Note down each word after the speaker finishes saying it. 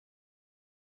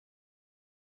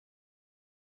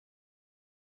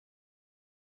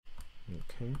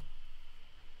Okay.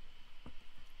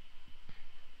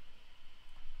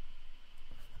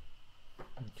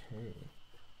 Okay.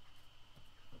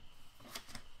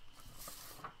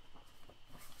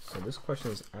 So this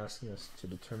question is asking us to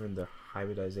determine the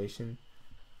hybridization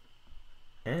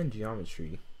and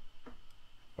geometry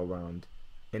around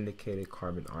indicated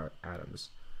carbon atoms.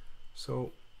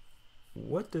 So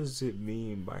what does it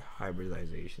mean by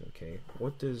hybridization? Okay,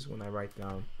 what does, when I write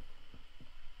down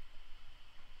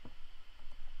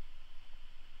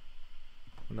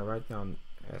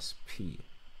sp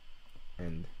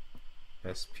and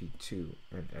sp2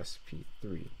 and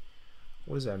sp3,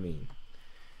 what does that mean?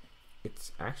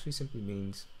 It actually simply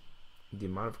means the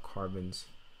amount of carbons,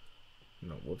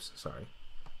 no, whoops, sorry.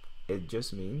 It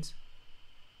just means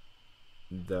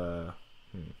the,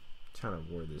 trying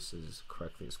to word this as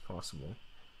correctly as possible.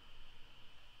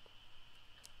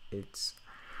 It's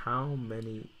how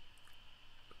many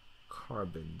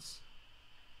carbons,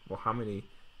 well, how many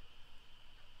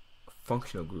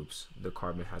functional groups the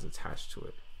carbon has attached to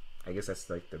it. I guess that's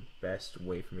like the best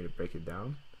way for me to break it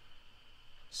down.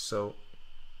 So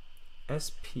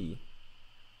sp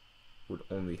would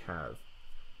only have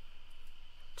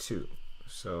 2.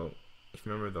 So if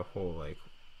you remember the whole like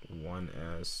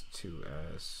 1s,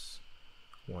 2s,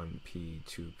 1p,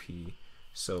 2p,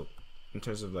 so in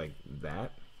terms of like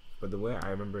that, but the way I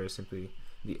remember is simply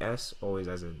the s always,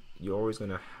 as in you're always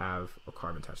going to have a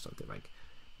carbon attached to something. Like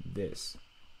this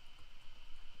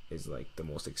is like the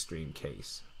most extreme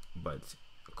case, but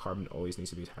carbon always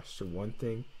needs to be attached to one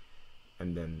thing,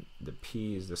 and then the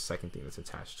p is the second thing that's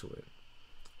attached to it.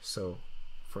 So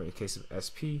for in the case of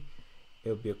sp,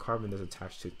 it'll be a carbon that's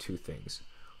attached to 2 things.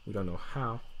 We don't know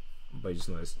how, but you just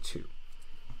know it's 2.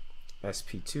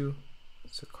 sp2,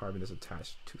 it's a carbon that's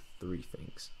attached to 3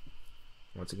 things.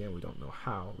 Once again, we don't know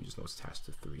how, we just know it's attached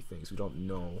to 3 things. We don't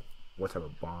know what type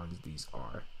of bonds these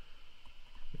are.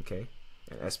 Okay,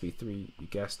 and sp3, you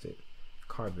guessed it,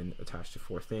 carbon attached to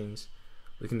 4 things.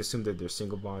 We can assume that they're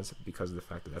single bonds because of the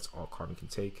fact that that's all carbon can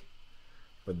take,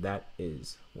 but that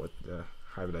is what the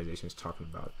hybridization is talking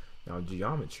about. Now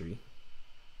geometry,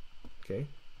 okay,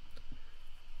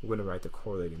 we're going to write the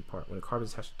correlating part. When a carbon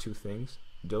is attached to 2 things,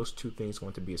 those 2 things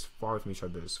want to be as far from each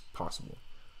other as possible,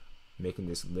 making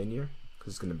this linear,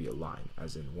 because it's going to be a line,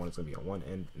 as in one is going to be on one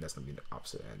end and that's going to be the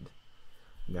opposite end.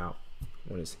 Now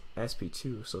when it's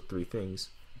sp2, so 3 things,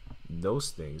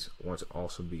 those things want to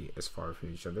also be as far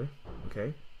from each other.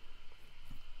 Okay,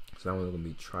 so that one's going to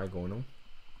be trigonal,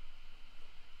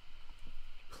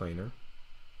 planar.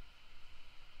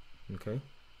 Okay,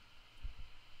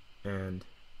 and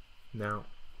now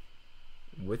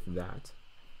with that,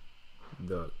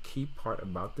 the key part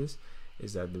about this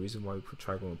is that the reason why we put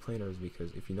trigonal and planar is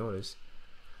because if you notice,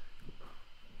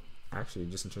 actually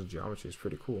just in terms of geometry, it's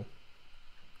pretty cool.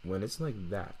 When it's like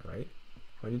that, right,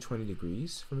 120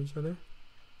 degrees from each other,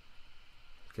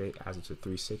 okay, as it's a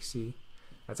 360,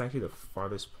 that's actually the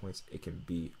farthest points it can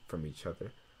be from each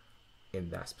other in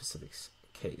that specific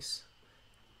case.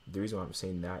 The reason why I'm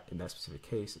saying that in that specific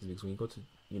case is because when you go to,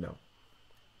 you know,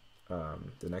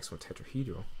 the next one,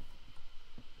 tetrahedral,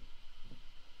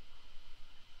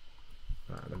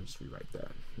 let me just rewrite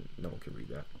that, no one can read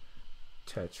that,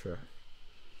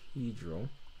 tetrahedral,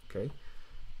 okay,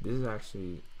 this is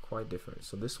actually quite different.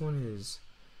 So this one is,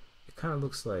 it kind of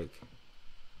looks like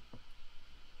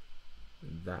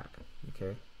that,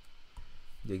 okay,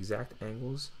 the exact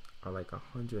angles are like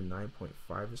 109.5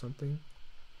 or something,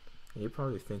 and you're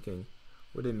probably thinking,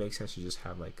 would it make sense to just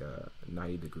have like a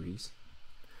 90 degrees?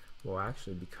 Well,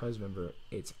 actually, because remember,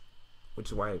 it's, which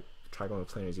is why trigonal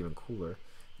planar is even cooler,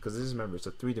 because this is, remember, it's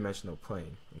a 3-dimensional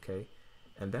plane, okay,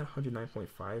 and that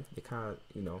 109.5, they kind of,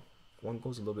 you know, one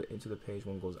goes a little bit into the page,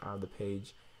 one goes out of the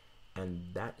page,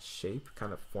 and that shape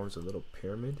kind of forms a little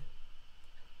pyramid,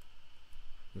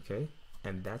 okay,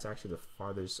 and that's actually the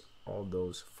farthest all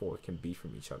those 4 can be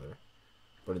from each other.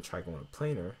 But in trigonal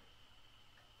planar,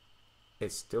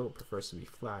 it still prefers to be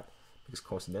flat, because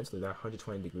coincidentally that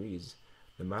 120 degrees,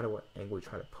 no matter what angle you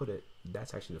try to put it,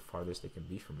 that's actually the farthest they can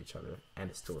be from each other,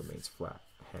 and it still remains flat,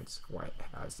 hence why it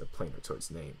has the planar to its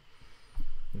name.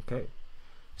 Okay,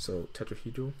 so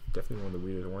tetrahedral, definitely one of the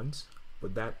weirder ones,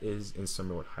 but that is in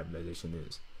summary what hybridization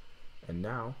is. And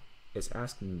now it's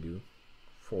asking you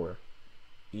for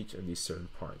each of these certain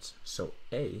parts. So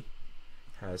A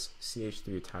has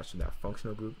CH3 attached to that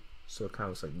functional group, so it kind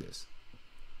of looks like this.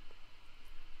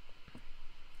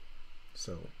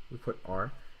 So we put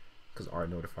R, because R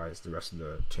notifies the rest of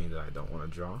the chain that I don't want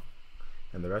to draw,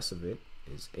 and the rest of it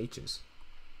is H's.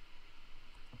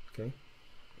 Okay,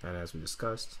 and as we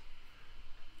discussed,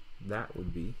 that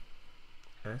would be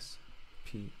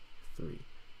sp3.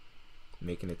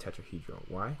 making a tetrahedral.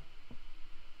 Why?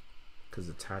 Because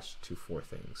it's attached to 4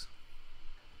 things.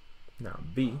 Now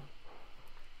B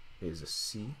is a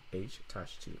CH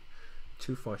attached to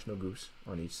 2 functional groups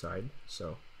on each side.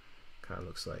 So kind of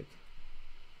looks like,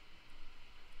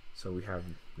 so we have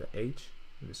the H,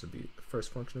 and this will be the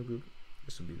first functional group,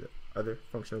 this will be the other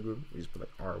functional group. We just put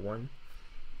like R1.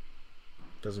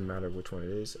 Doesn't matter which one it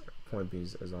is, point being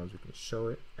as long as we can show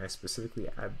it. And specifically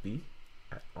at B,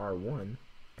 at R1,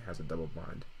 it has a double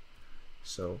bond.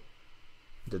 So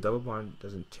the double bond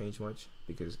doesn't change much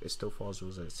because it still follows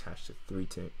rules that it's attached to 3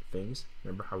 things.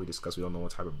 Remember how we discussed we don't know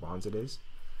what type of bonds it is?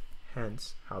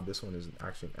 Hence how this one is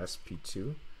actually an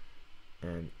sp2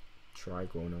 and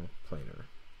trigonal planar.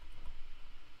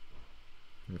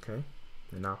 Okay,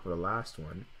 and now for the last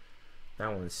one,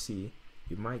 that one's C.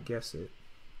 You might guess it.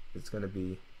 It's going to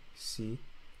be C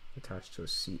attached to a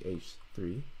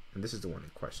CH3, and this is the one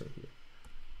in question here.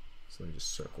 So let me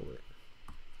just circle it.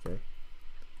 Okay,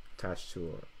 attached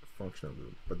to a functional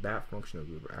group, but that functional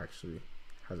group actually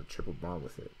has a triple bond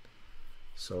with it.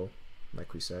 So,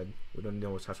 like we said, we don't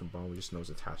know what type of bond. We just know it's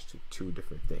attached to 2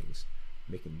 different things,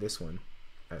 making this one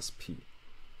SP,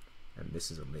 and this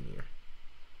is a linear.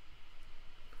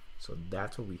 So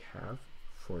that's what we have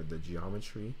for the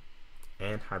geometry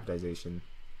and hybridization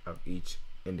of each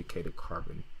indicated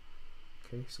carbon.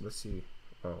 Okay, so let's see.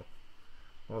 Well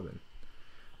then.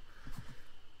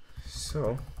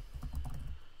 So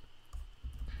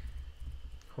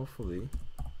hopefully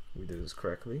we did this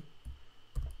correctly.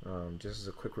 Just as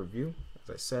a quick review, as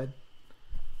I said,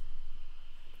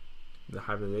 the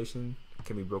hybridization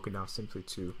can be broken down simply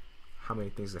to how many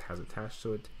things it has attached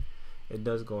to it. It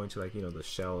does go into like, the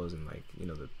shells and like,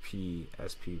 the P,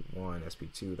 SP1,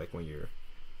 SP2, like when you're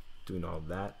doing all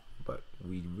that, but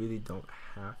we really don't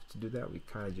have to do that. We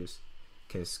kind of just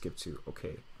can skip to,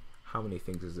 okay, how many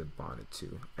things is it bonded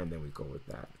to, and then we go with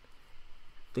that.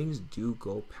 Things do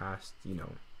go past,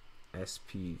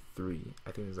 SP3.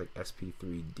 I think it's like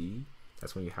SP3D.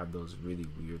 That's when you have those really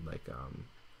weird, like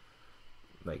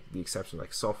the exception,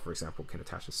 like sulfur, for example, can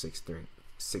attach to 6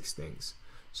 things.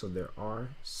 So there are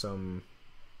some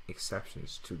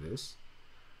exceptions to this,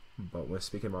 but when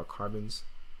speaking about carbons,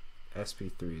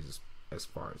 SP3 is as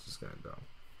far as it's gonna go.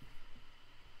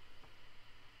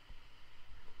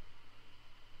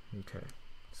 Okay,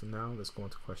 so now let's go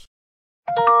into question.